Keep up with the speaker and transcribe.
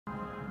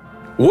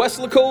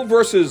Weslaco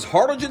versus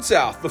Harlingen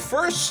South, the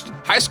first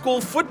high school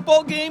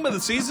football game of the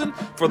season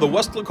for the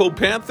Weslaco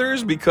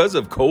Panthers because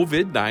of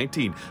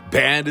COVID-19.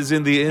 Band is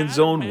in the end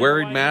zone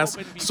wearing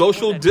masks,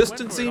 social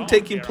distancing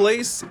taking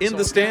place in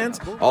the stands.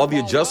 All the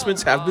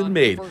adjustments have been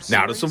made.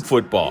 Now to some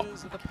football.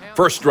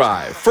 First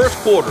drive, first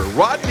quarter,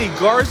 Rodney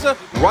Garza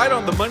right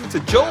on the money to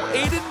Joe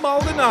Aiden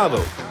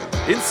Maldonado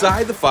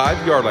inside the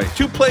 5-yard line.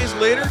 2 plays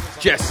later,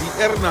 Jesse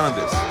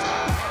Hernandez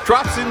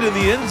drops into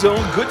the end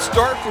zone. Good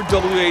start for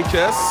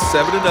WHS,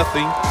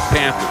 7-0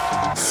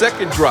 Panthers.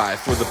 Second drive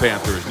for the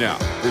Panthers now.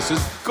 This is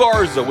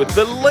Garza with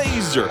the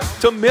laser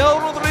to Mel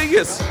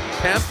Rodriguez.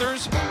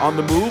 Panthers on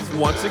the move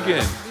once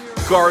again.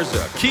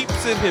 Garza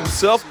keeps it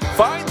himself,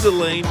 finds a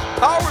lane,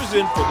 powers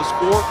in for the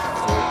score.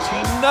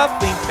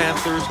 14-0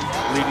 Panthers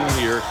leading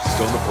here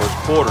still in the first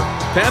quarter.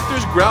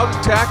 Panthers' ground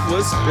attack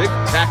was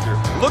spectacular.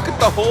 Look at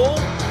the hole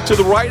to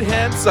the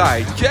right-hand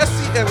side.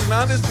 Jesse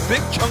Hernandez,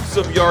 big chunks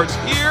of yards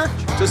here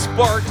to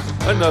spark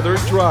another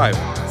drive.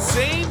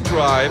 Same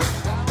drive,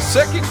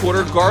 second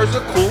quarter, Garza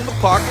cool in the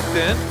pocket,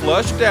 then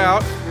flushed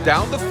out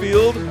down the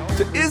field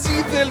to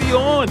Izzy De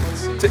Leon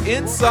to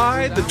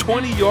inside the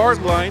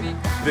 20-yard line.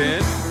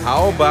 Then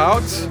how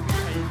about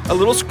a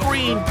little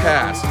screen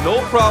pass?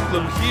 No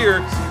problem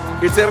here.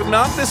 It's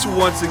Hernandez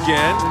once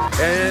again,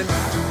 and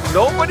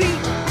nobody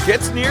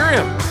gets near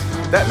him.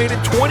 That made it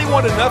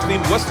 21-0,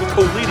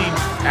 Weslaco leading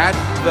at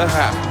the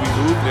half. We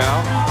move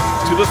now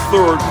to the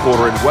third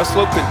quarter, and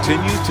Weslaco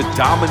continues to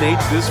dominate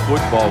this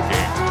football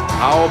game.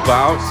 How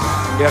about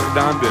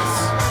Hernandez?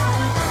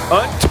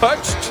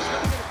 Untouched,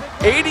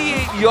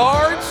 88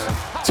 yards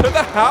to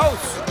the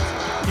house.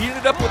 He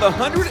ended up with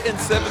 172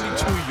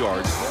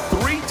 yards,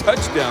 3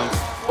 touchdowns,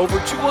 over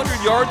 200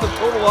 yards of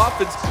total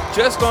offense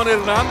just on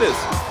Hernandez.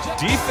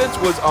 Defense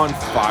was on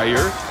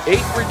fire.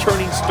 8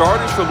 returning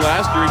starters from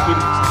last year,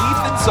 including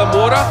Ethan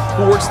Zamora,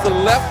 who works the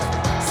left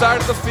side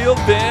of the field,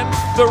 then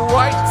the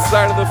right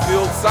side of the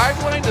field,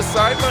 sideline to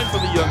sideline for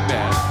the young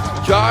man.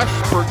 Josh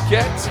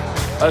Burkett,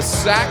 a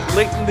sack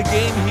late in the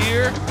game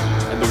here,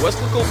 and the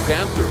Weslaco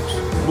Panthers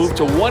move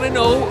to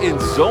 1-0 in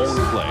zone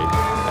play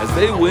as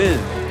they win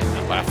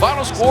by a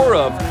final score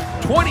of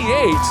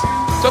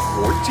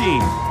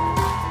 28-14.